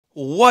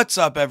What's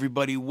up,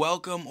 everybody?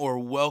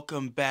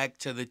 Welcome back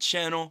to the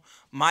channel.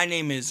 My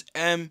name is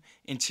M,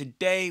 and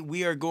today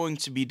we are going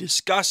to be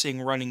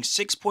discussing running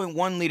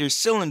 6.1 liter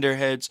cylinder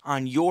heads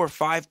on your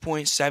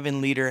 5.7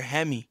 liter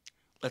HEMI.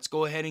 Let's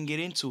go ahead and get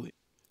into it.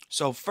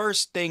 So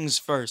first things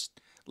first,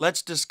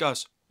 let's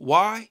discuss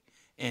why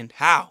and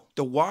how.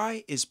 The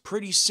why is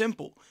pretty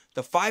simple.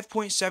 The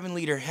 5.7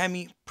 liter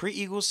HEMI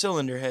pre-eagle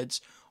cylinder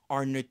heads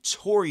are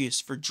notorious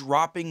for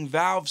dropping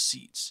valve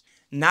seats.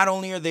 Not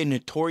only are they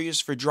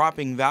notorious for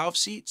dropping valve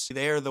seats,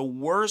 they are the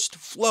worst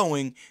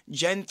flowing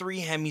Gen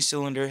 3 HEMI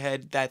cylinder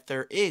head that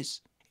there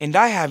is. And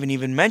I haven't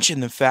even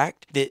mentioned the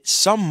fact that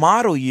some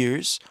model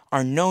years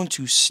are known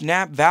to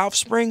snap valve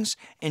springs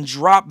and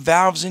drop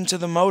valves into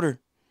the motor.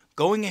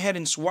 Going ahead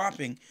and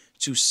swapping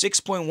to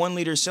 6.1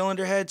 liter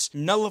cylinder heads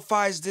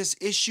nullifies this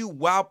issue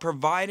while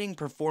providing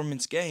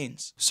performance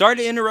gains. Sorry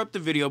to interrupt the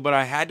video, but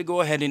I had to go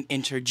ahead and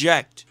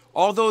interject.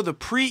 Although the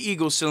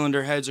pre-eagle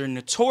cylinder heads are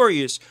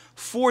notorious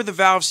for the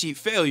valve seat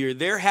failure,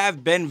 there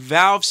have been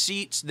valve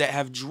seats that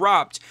have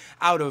dropped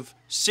out of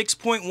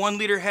 6.1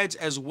 liter heads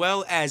as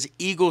well as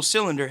eagle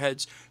cylinder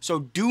heads. So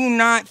do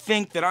not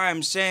think that I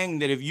am saying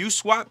that if you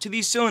swap to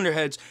these cylinder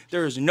heads,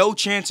 there is no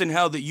chance in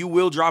hell that you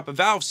will drop a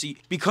valve seat,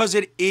 because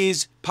it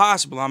is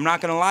possible. I'm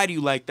not going to lie to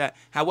you like that.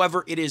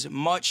 However, it is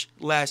much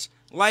less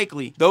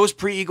likely. Those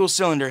pre-eagle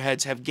cylinder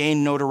heads have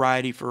gained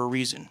notoriety for a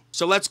reason.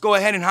 So let's go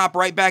ahead and hop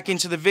right back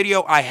into the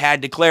video. I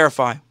had to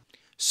clarify.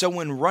 So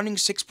when running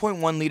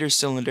 6.1 liter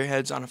cylinder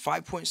heads on a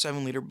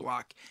 5.7 liter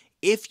block,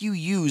 if you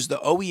use the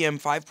OEM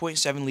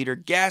 5.7 liter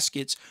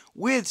gaskets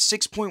with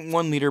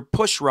 6.1 liter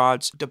push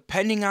rods,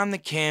 depending on the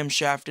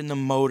camshaft and the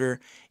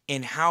motor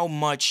and how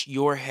much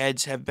your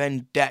heads have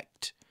been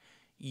decked,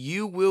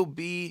 you will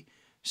be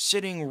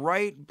sitting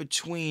right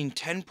between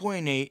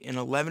 10.8 and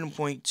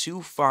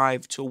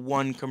 11.25 to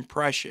 1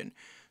 compression.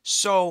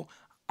 So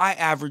I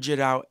average it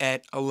out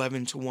at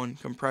 11 to 1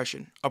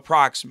 compression,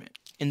 approximate.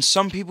 And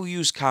some people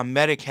use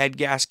cosmetic head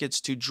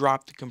gaskets to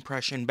drop the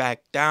compression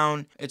back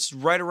down. It's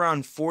right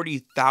around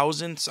 40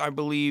 thousandths, I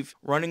believe.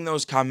 Running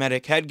those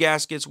cosmetic head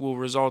gaskets will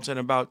result in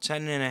about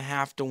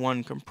 10.5 to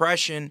 1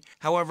 compression.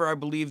 However, I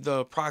believe the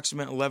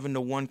approximate 11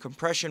 to 1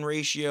 compression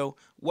ratio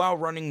while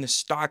running the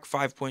stock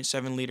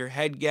 5.7 liter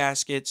head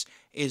gaskets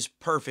is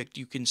perfect.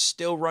 You can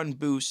still run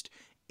boost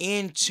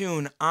and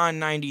tune on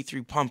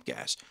 93 pump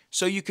gas.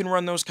 So you can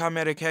run those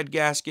cosmetic head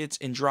gaskets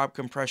and drop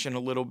compression a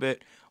little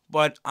bit,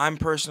 but I'm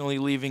personally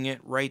leaving it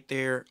right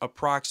there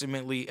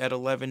approximately at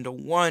 11 to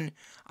 1.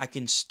 I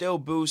can still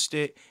boost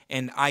it,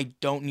 and I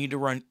don't need to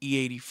run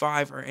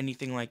E85 or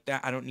anything like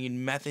that. I don't need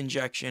meth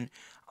injection.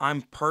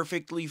 I'm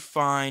perfectly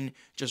fine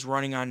just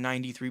running on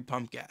 93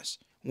 pump gas.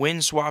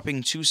 When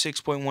swapping two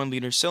 6.1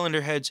 liter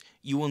cylinder heads,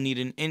 you will need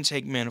an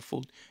intake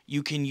manifold.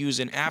 You can use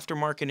an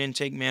aftermarket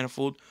intake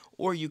manifold,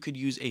 or you could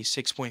use a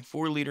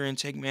 6.4 liter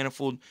intake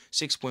manifold,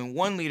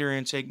 6.1 liter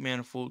intake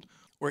manifold,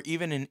 or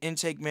even an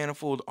intake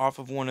manifold off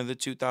of one of the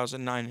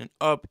 2009 and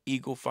up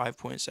Eagle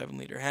 5.7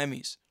 liter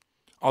HEMIs.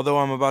 Although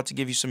I'm about to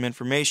give you some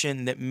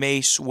information that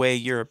may sway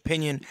your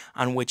opinion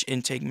on which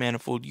intake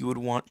manifold you would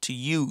want to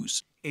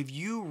use. If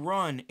you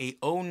run a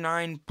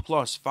 09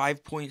 plus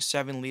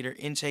 5.7 liter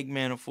intake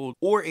manifold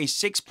or a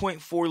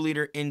 6.4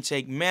 liter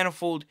intake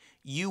manifold,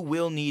 you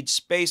will need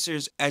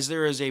spacers, as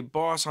there is a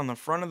boss on the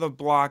front of the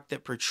block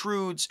that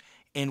protrudes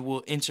and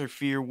will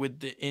interfere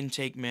with the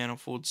intake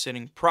manifold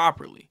sitting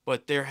properly.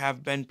 But there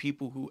have been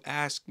people who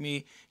ask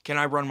me, can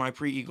I run my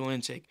pre-eagle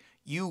intake?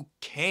 You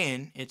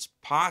can, it's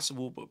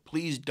possible, but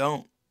please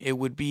don't. It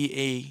would be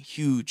a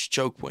huge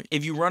choke point.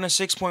 If you run a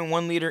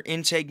 6.1 liter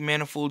intake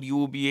manifold, you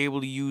will be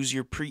able to use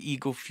your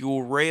pre-eagle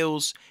fuel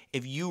rails.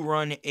 If you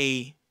run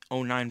a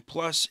 09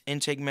 plus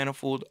intake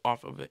manifold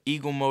off of an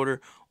Eagle motor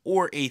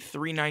or a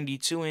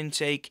 392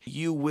 intake,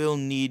 you will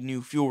need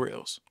new fuel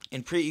rails.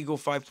 And pre-eagle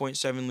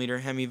 5.7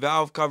 liter HEMI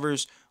valve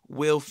covers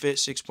will fit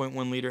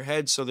 6.1 liter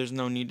heads, so there's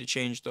no need to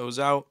change those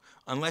out.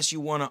 Unless you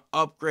want to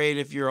upgrade,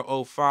 if you're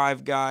a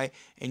 05 guy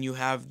and you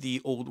have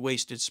the old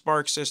wasted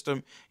spark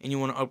system and you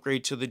want to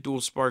upgrade to the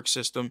dual spark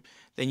system,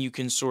 then you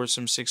can source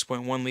some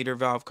 6.1 liter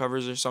valve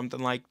covers or something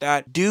like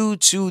that. Due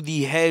to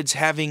the heads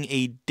having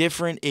a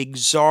different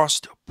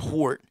exhaust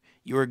port,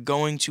 you're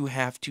going to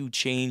have to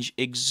change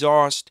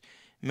exhaust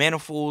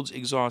manifolds,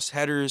 exhaust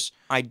headers.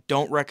 I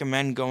don't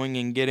recommend going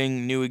and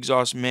getting new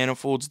exhaust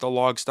manifolds, the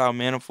log style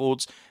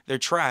manifolds. They're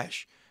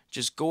trash.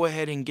 Just go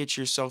ahead and get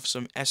yourself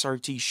some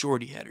SRT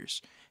shorty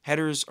headers.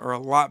 Headers are a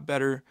lot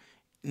better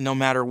no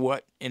matter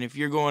what. And if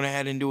you're going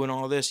ahead and doing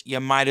all this, you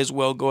might as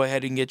well go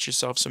ahead and get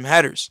yourself some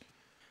headers.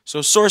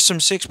 So source some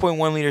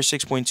 6.1 liter,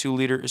 6.2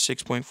 liter, or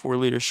 6.4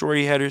 liter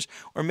shorty headers,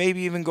 or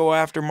maybe even go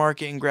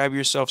aftermarket and grab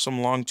yourself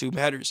some long tube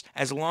headers.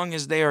 As long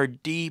as they are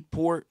D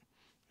port,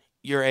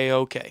 you're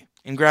A-okay.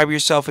 And grab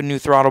yourself a new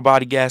throttle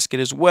body gasket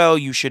as well.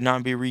 You should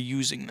not be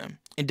reusing them.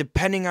 And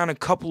depending on a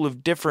couple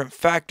of different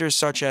factors,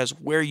 such as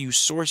where you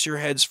source your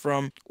heads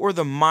from or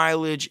the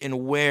mileage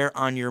and wear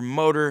on your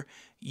motor,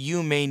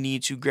 you may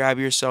need to grab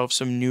yourself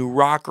some new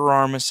rocker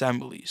arm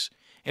assemblies.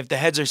 If the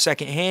heads are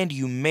secondhand,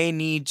 you may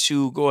need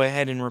to go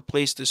ahead and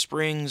replace the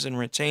springs and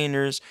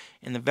retainers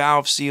and the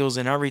valve seals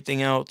and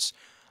everything else.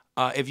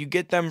 If you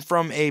get them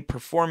from a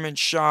performance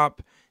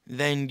shop,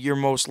 then you're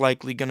most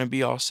likely going to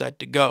be all set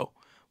to go.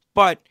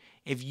 But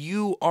if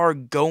you are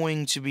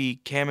going to be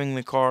camming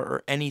the car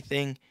or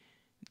anything,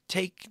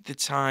 take the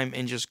time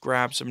and just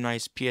grab some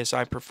nice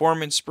PSI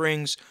performance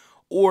springs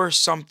or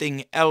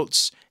something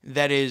else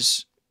that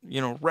is,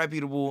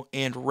 reputable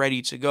and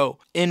ready to go.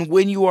 And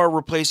when you are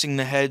replacing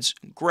the heads,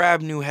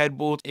 grab new head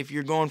bolts. If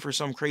you're going for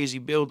some crazy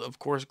build, of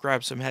course,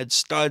 grab some head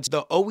studs.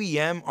 The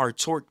OEM are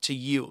torqued to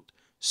yield,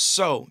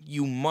 so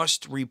you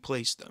must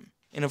replace them.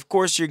 And of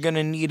course, you're going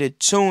to need a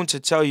tune to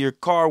tell your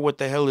car what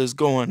the hell is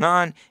going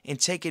on and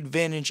take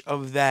advantage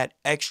of that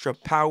extra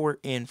power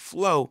and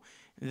flow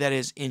that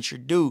is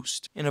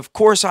introduced. And of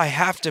course, I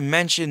have to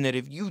mention that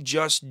if you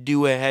just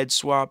do a head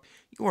swap,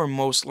 you are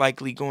most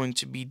likely going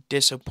to be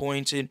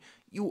disappointed.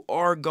 You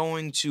are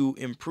going to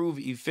improve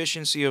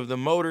efficiency of the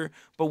motor,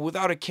 but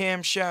without a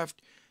camshaft,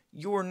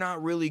 you're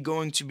not really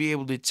going to be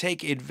able to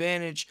take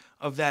advantage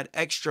of that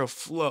extra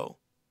flow.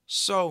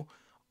 So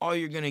all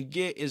you're going to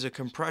get is a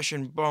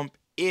compression bump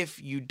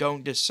if you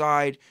don't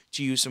decide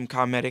to use some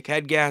cosmetic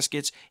head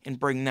gaskets and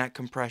bring that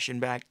compression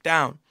back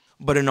down.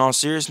 But in all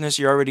seriousness,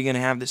 you're already going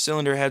to have the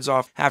cylinder heads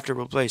off, have to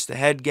replace the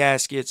head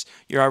gaskets.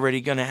 You're already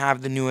going to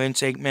have the new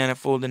intake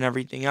manifold and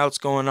everything else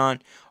going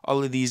on.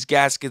 All of these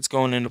gaskets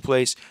going into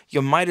place.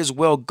 You might as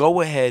well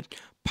go ahead,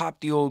 pop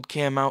the old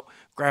cam out,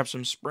 grab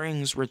some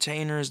springs,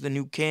 retainers, the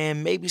new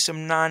cam, maybe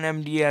some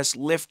non-MDS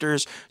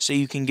lifters so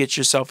you can get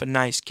yourself a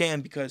nice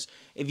cam. Because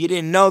if you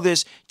didn't know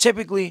this,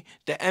 typically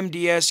the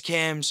MDS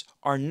cams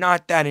are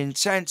not that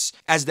intense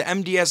as the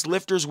MDS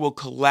lifters will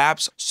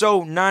collapse.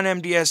 So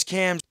non-MDS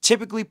cams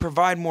typically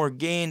provide more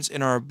gains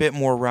and are a bit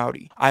more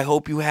rowdy. I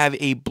hope you have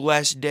a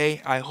blessed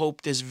day. I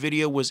hope this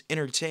video was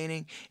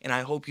entertaining and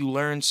I hope you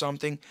learned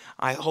something.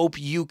 I hope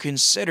you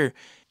consider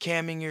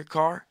camming your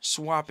car,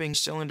 swapping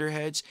cylinder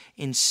heads,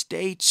 and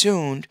stay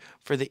tuned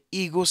for the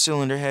Eagle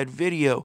cylinder head video.